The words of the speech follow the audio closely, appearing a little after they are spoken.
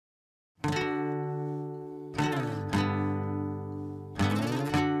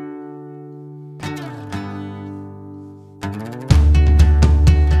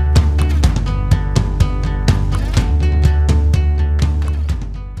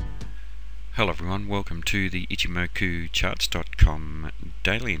Hello everyone, welcome to the Ichimoku charts.com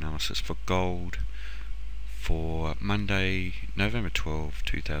daily analysis for gold for Monday, November 12,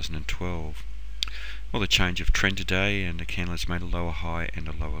 2012. Well, the change of trend today, and the candle has made a lower high and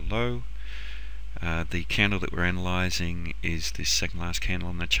a lower low. The candle that we're analysing is this second last candle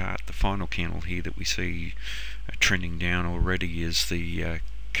on the chart. The final candle here that we see trending down already is the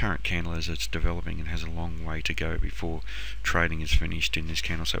current candle as it's developing and has a long way to go before trading is finished in this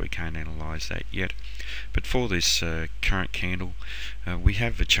candle, so we can't analyse that yet. But for this current candle, we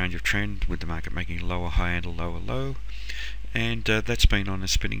have a change of trend with the market making a lower high and a lower low, and that's been on a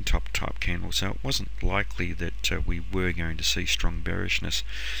spinning top type candle, so it wasn't likely that we were going to see strong bearishness.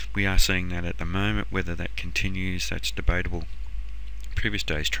 We are seeing that at the moment. Whether that continues, that's debatable. Previous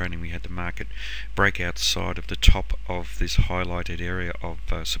days trading, we had the market break outside of the top of this highlighted area of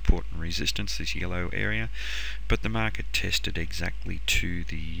support and resistance, this yellow area, but the market tested exactly to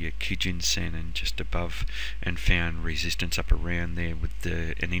the Kijun-sen and just above, and found resistance up around there with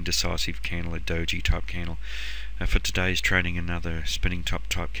an indecisive candle, a doji type candle. For today's trading, another spinning top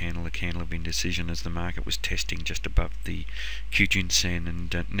type candle, a candle of indecision, as the market was testing just above the Kijun-sen,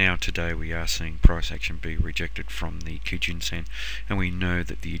 and now today we are seeing price action be rejected from the Kijun-sen, and we know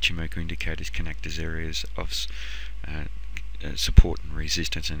that the Ichimoku indicators connect as areas of support and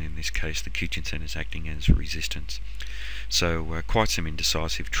resistance, and in this case the Kijun-sen is acting as resistance. So quite some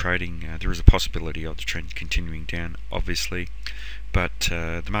indecisive trading. There is a possibility of the trend continuing down, obviously, but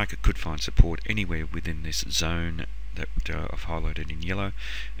the market could find support anywhere within this zone that I've highlighted in yellow,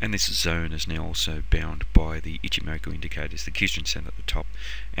 and this zone is now also bound by the Ichimoku indicators, the Kijun-sen at the top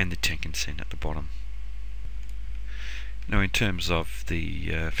and the Tenkan-sen at the bottom. Now, in terms of the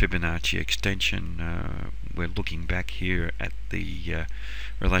Fibonacci extension, we're looking back here at the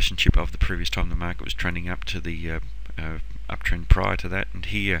relationship of the previous time the market was trending up to the uptrend prior to that, and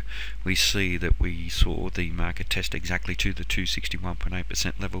here we see that we saw the market test exactly to the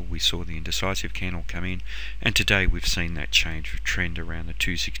 261.8% level. We saw the indecisive candle come in, and today we've seen that change of trend around the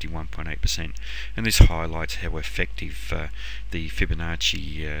 261.8%, and this highlights how effective the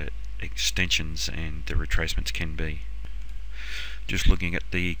Fibonacci extensions and the retracements can be. Just looking at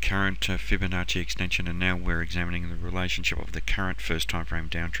the current Fibonacci extension, and now we're examining the relationship of the current first time frame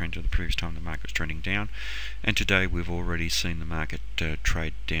downtrend to the previous time the market was trending down, and today we've already seen the market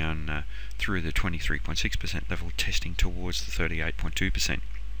trade down through the 23.6% level, testing towards the 38.2%.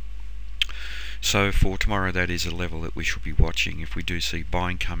 So for tomorrow, that is a level that we should be watching. If we do see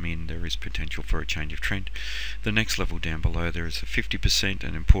buying come in, there is potential for a change of trend. The next level down below there is a 50%,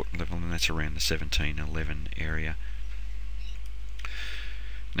 an important level, and that's around the 1711 area.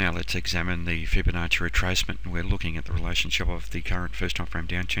 Now let's examine the Fibonacci retracement, and we're looking at the relationship of the current first time frame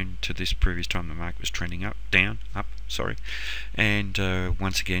downtrend to this previous time the market was trending up, and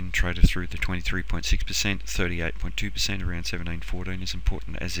once again traded through the 23.6%, 38.2% around 1714 is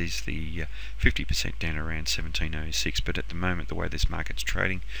important, as is the 50% down around 1706. But at the moment, the way this market's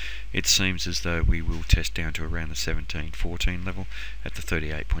trading, it seems as though we will test down to around the 1714 level at the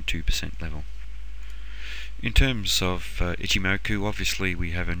 38.2% level. In terms of Ichimoku, obviously we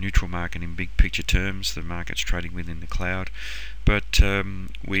have a neutral market in big picture terms. The market's trading within the cloud, but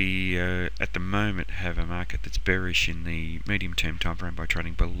we at the moment have a market that's bearish in the medium term time frame by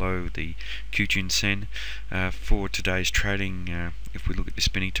trading below the Kijun-sen. For today's trading, if we look at the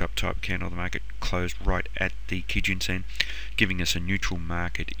spinning top type candle, the market closed right at the Kijun-sen, giving us a neutral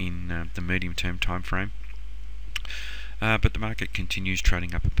market in the medium term time frame. But the market continues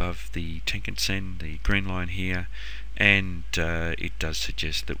trading up above the Tenkan-sen, the green line here, and it does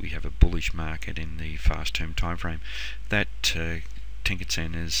suggest that we have a bullish market in the fast term time frame. That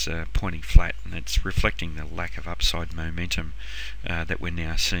Tenkan-sen is pointing flat, and it's reflecting the lack of upside momentum that we're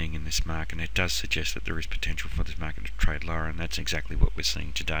now seeing in this market, and it does suggest that there is potential for this market to trade lower, and that's exactly what we're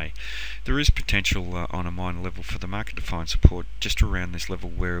seeing today. There is potential on a minor level for the market to find support just around this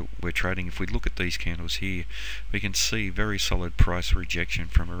level where we're trading. If we look at these candles here, we can see very solid price rejection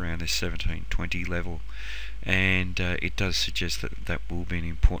from around this 1720 level, and it does suggest that that will be an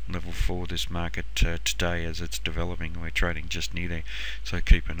important level for this market today as it's developing. We're trading just near there, so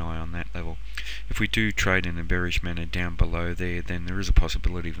keep an eye on that level. If we do trade in a bearish manner down below there, then there is a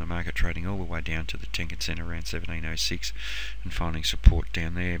possibility of the market trading all the way down to the Tenkan-sen around 1706 and finding support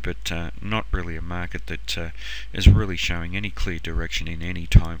down there, but not really a market that is really showing any clear direction in any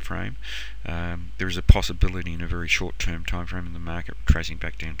time frame. There is a possibility in a very short term time frame in the market tracing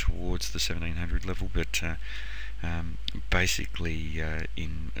back down towards the 1700 level, but basically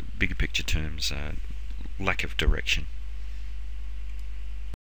in bigger picture terms, lack of direction.